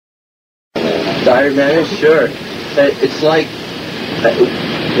Dire manner, sure. It's like,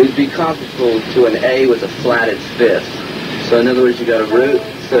 it'd be comparable to an A with a flatted fifth. So in other words, you got a root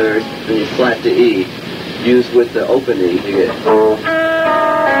third, and you flat the E. Used with the open E, you get,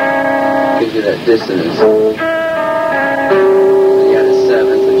 gives you that dissonance. Then you got a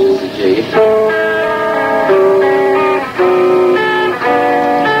seventh, which is the G.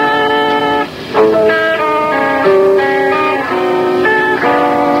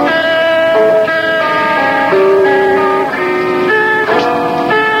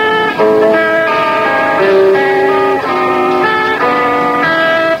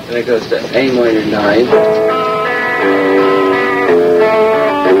 It goes to A minor 9.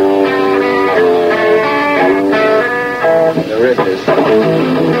 The riff is.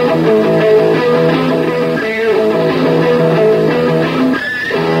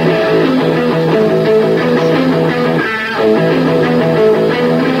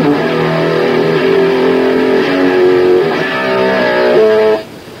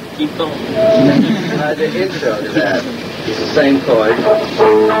 Keep going. The intro to that is the same chord.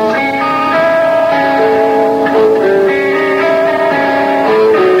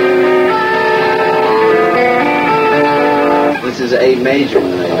 This is A major 9.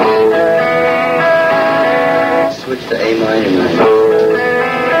 Switch to A minor 9.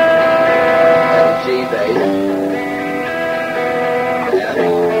 And G bass. F.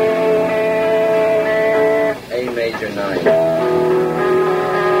 A major 9.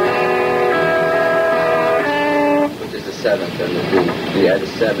 Which is the 7th and the D. You add a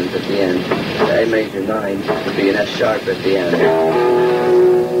 7th at the end. The A major 9 would be an F sharp at the end.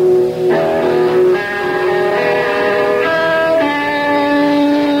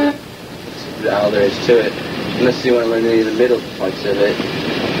 All there is to it. Unless you want to learn any of the middle parts of it.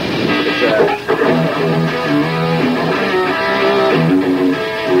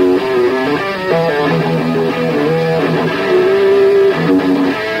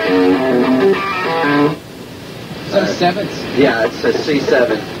 It's seventh? Yeah, it's a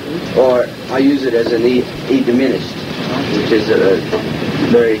C7. Or I use it as an E diminished, which is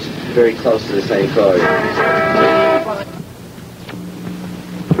very, very close to the same chord.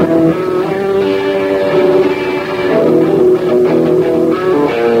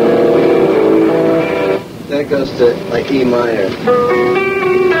 Then it goes to like E minor.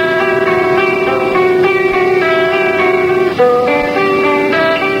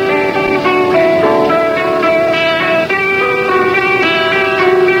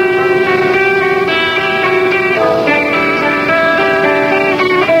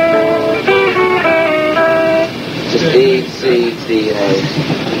 Just E, C, D, and A.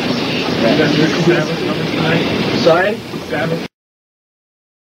 Sorry?